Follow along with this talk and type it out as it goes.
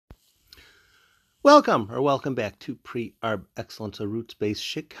Welcome back to Pre-Arb Excellence, a roots-based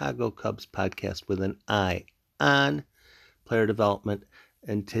Chicago Cubs podcast with an eye on player development.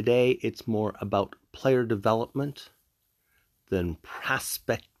 And today it's more about player development than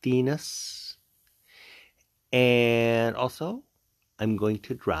prospectiness. And also, I'm going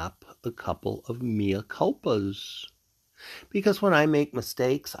to drop a couple of mea culpas. Because when I make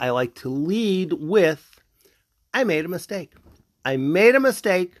mistakes, I like to lead with, I made a mistake. I made a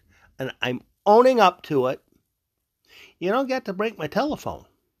mistake, and I'm owning up to it. You don't get to break my telephone.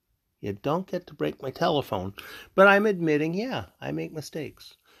 But I'm admitting, yeah, I make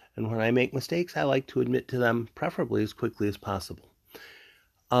mistakes. And when I make mistakes, I like to admit to them, preferably as quickly as possible.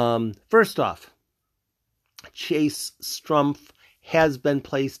 First off, Chase Strumpf has been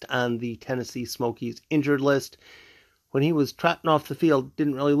placed on the Tennessee Smokies injured list. When he was trotting off the field,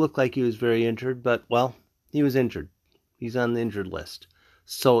 didn't really look like he was very injured, but, well, he was injured. He's on the injured list.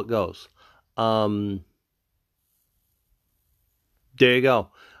 So it goes. There you go.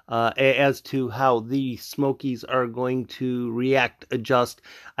 As to how the Smokies are going to react, adjust,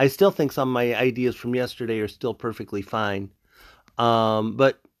 I still think some of my ideas from yesterday are still perfectly fine.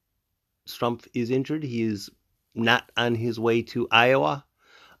 But Strumpf is injured. He is not on his way to Iowa.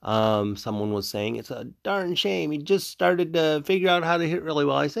 Someone was saying it's a darn shame. He just started to figure out how to hit really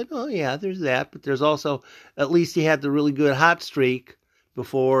well. I said, oh yeah, there's that. But there's also, at least he had the really good hot streak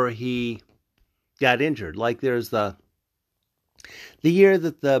before he got injured. Like there's the year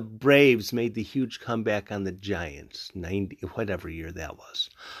that the Braves made the huge comeback on the Giants, 90, whatever year that was.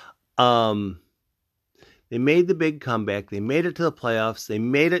 They made the big comeback. They made it to the playoffs. They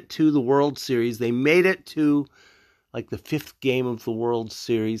made it to the World Series. They made it to like the fifth game of the World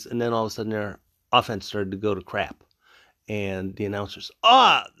Series. And then all of a sudden their offense started to go to crap. And the announcers,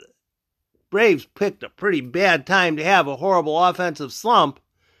 Braves picked a pretty bad time to have a horrible offensive slump.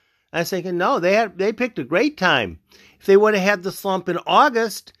 I was thinking, no, they picked a great time. If they would have had the slump in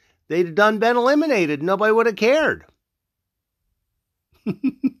August, they'd have been eliminated. Nobody would have cared.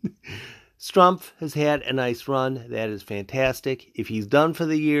 Strumpf has had a nice run. That is fantastic. If he's done for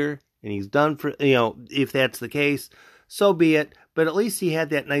the year, and he's done for, if that's the case, so be it. But at least he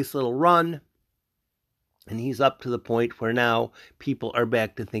had that nice little run. And he's up to the point where now people are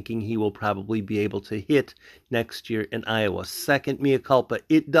back to thinking he will probably be able to hit next year in Iowa. Second mea culpa,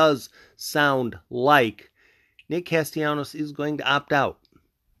 it does sound like Nick Castellanos is going to opt out.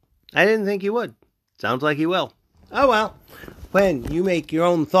 I didn't think he would. Sounds like he will. Oh well. When you make your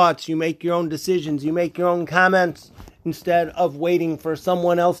own thoughts, you make your own decisions, you make your own comments, instead of waiting for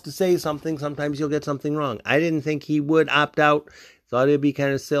someone else to say something, sometimes you'll get something wrong. I didn't think he would opt out. Thought it'd be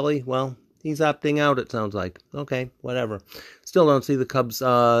kind of silly. Well, he's opting out, it sounds like. Okay, whatever. Still don't see the Cubs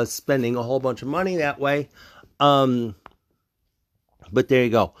spending a whole bunch of money that way. But there you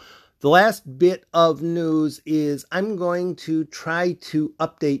go. The last bit of news is I'm going to try to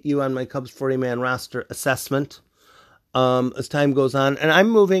update you on my Cubs 40-man roster assessment as time goes on. And I'm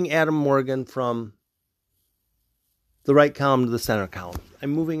moving Adam Morgan from the right column to the center column.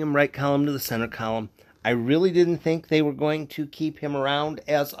 I'm moving him right column to the center column. I really didn't think they were going to keep him around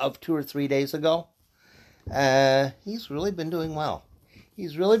as of 2 or 3 days ago. He's really been doing well.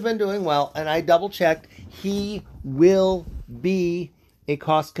 And I double-checked. He will be a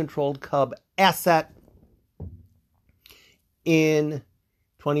cost-controlled Cub asset in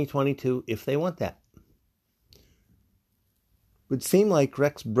 2022 if they want that. Would seem like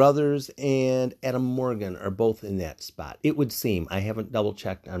Rex Brothers and Adam Morgan are both in that spot. It would seem. I haven't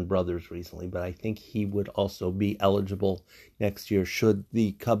double-checked on Brothers recently, but I think he would also be eligible next year should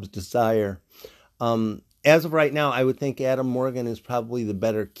the Cubs desire. As of right now, I would think Adam Morgan is probably the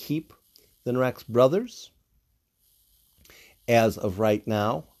better keep than Rex Brothers. As of right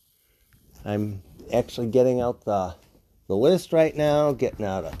now, I'm actually getting out the list right now, getting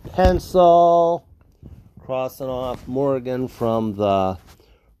out a pencil, crossing off Morgan from the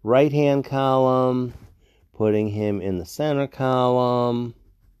right-hand column, putting him in the center column,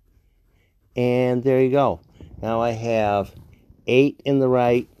 and there you go. Now I have 8 in the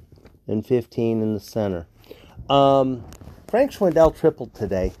right and 15 in the center. Frank Schwindel tripled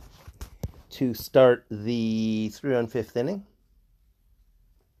today to start the 3-on-5th inning.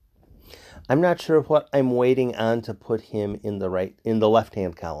 I'm not sure what I'm waiting on to put him in the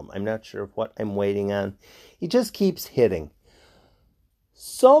left-hand column. I'm not sure what I'm waiting on. He just keeps hitting.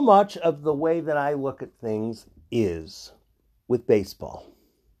 So much of the way that I look at things is with baseball.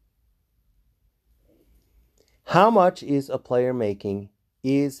 How much is a player making?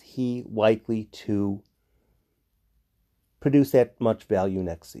 Is he likely to produce that much value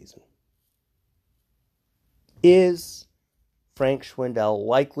next season? Is Frank Schwindel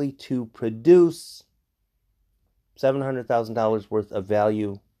likely to produce $700,000 worth of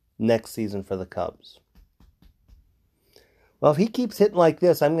value next season for the Cubs? Well, if he keeps hitting like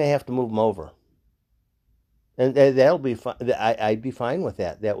this, I'm going to have to move him over. And that'll be fine. I'd be fine with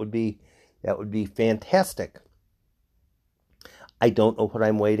that. That would be fantastic. I don't know what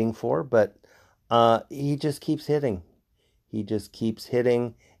I'm waiting for, but he just keeps hitting. He just keeps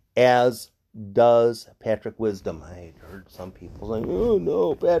hitting, as does Patrick Wisdom. I heard some people saying, "Oh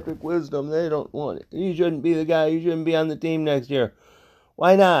no, Patrick Wisdom, they don't want it. He shouldn't be the guy. He shouldn't be on the team next year."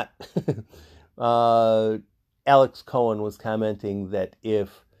 Why not? Alex Cohen was commenting that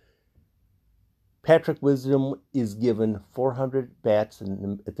if Patrick Wisdom is given 400 bats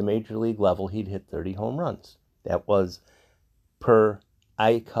at the major league level, he'd hit 30 home runs. That was per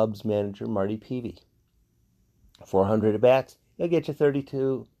iCubs manager Marty Peavy. 400 at bats, he'll get you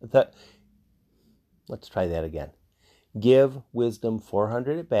 32. Let's try that again. Give Wisdom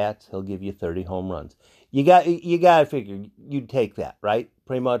 400 at bats, he'll give you 30 home runs. You got to figure you'd take that, right?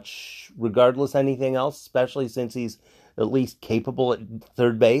 Pretty much regardless of anything else, especially since he's at least capable at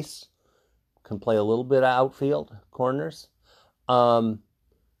third base, can play a little bit of outfield, corners. So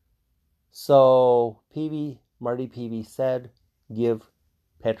Marty Peavy said, give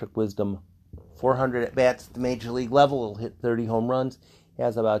Patrick Wisdom 400 at bats at the major league level. He'll hit 30 home runs. He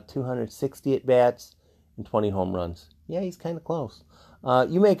has about 260 at bats and 20 home runs. Yeah, he's kind of close.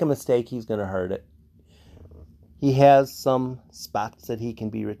 You make a mistake, he's going to hurt it. He has some spots that he can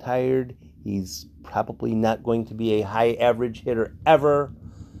be retired. He's probably not going to be a high average hitter ever.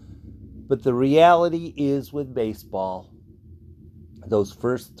 But the reality is with baseball, those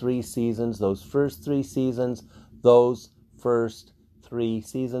first three seasons, the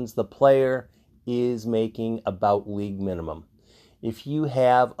player is making about league minimum. If you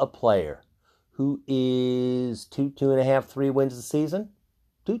have a player who is 2.5, 3 wins a season,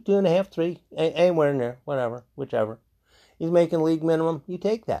 2.5, 3, anywhere in there, whatever, whichever, he's making league minimum, you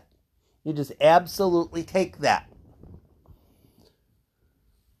take that. You just absolutely take that.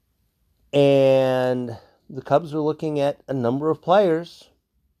 And the Cubs are looking at a number of players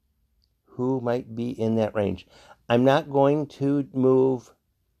who might be in that range. I'm not going to move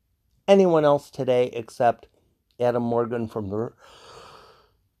anyone else today except Adam Morgan from the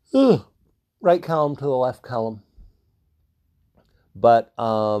right column to the left column. But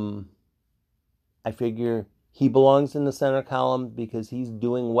I figure he belongs in the center column because he's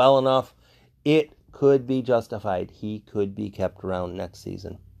doing well enough. It could be justified. He could be kept around next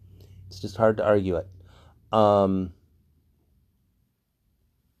season. It's just hard to argue it. There's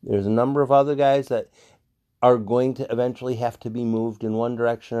a number of other guys that are going to eventually have to be moved in one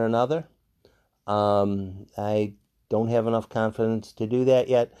direction or another. I don't have enough confidence to do that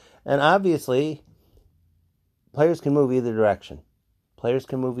yet. And obviously, players can move either direction. Players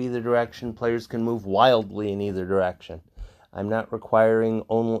can move wildly in either direction. I'm not requiring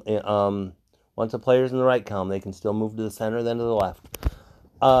only once a player's in the right column, they can still move to the center, then to the left.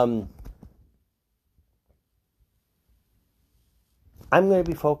 I'm going to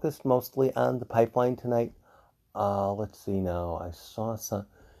be focused mostly on the pipeline tonight. Let's see now. I saw some.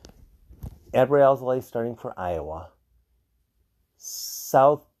 Adbry Alzolay starting for Iowa.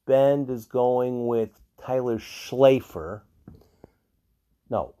 South Bend is going with Tyler Schlafer.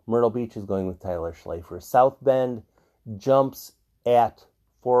 No, Myrtle Beach is going with Tyler Schlafer. South Bend jumps at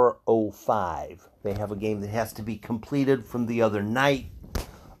 4:05. They have a game that has to be completed from the other night.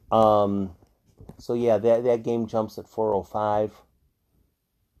 So yeah, that game jumps at 4:05.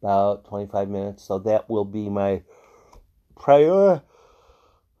 About 25 minutes. So that will be my priority,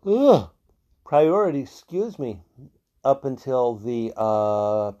 up until the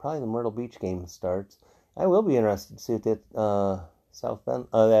probably the Myrtle Beach game starts. I will be interested to see what that South Bend,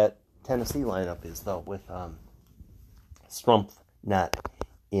 that Tennessee lineup is, though, with Strumpf not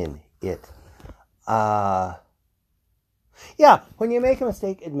in it. Yeah, when you make a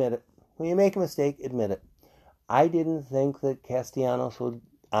mistake, admit it. I didn't think that Castellanos would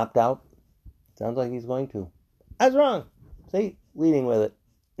opt out. Sounds like he's going to. I was wrong. See, leading with it.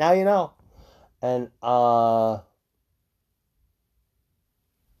 Now you know. And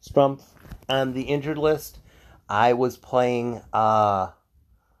Strumpf on the injured list. I was playing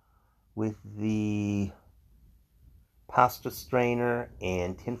with the pasta strainer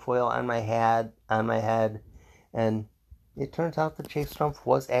and tinfoil on my head, and it turns out that Chase Strumpf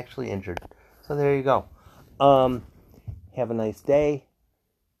was actually injured. So there you go. Have a nice day.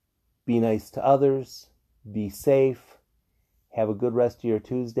 Be nice to others. Be safe. Have a good rest of your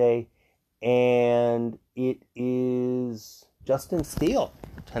Tuesday. And it is Justin Steele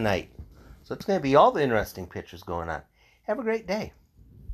tonight. So it's going to be all the interesting pitchers going on. Have a great day.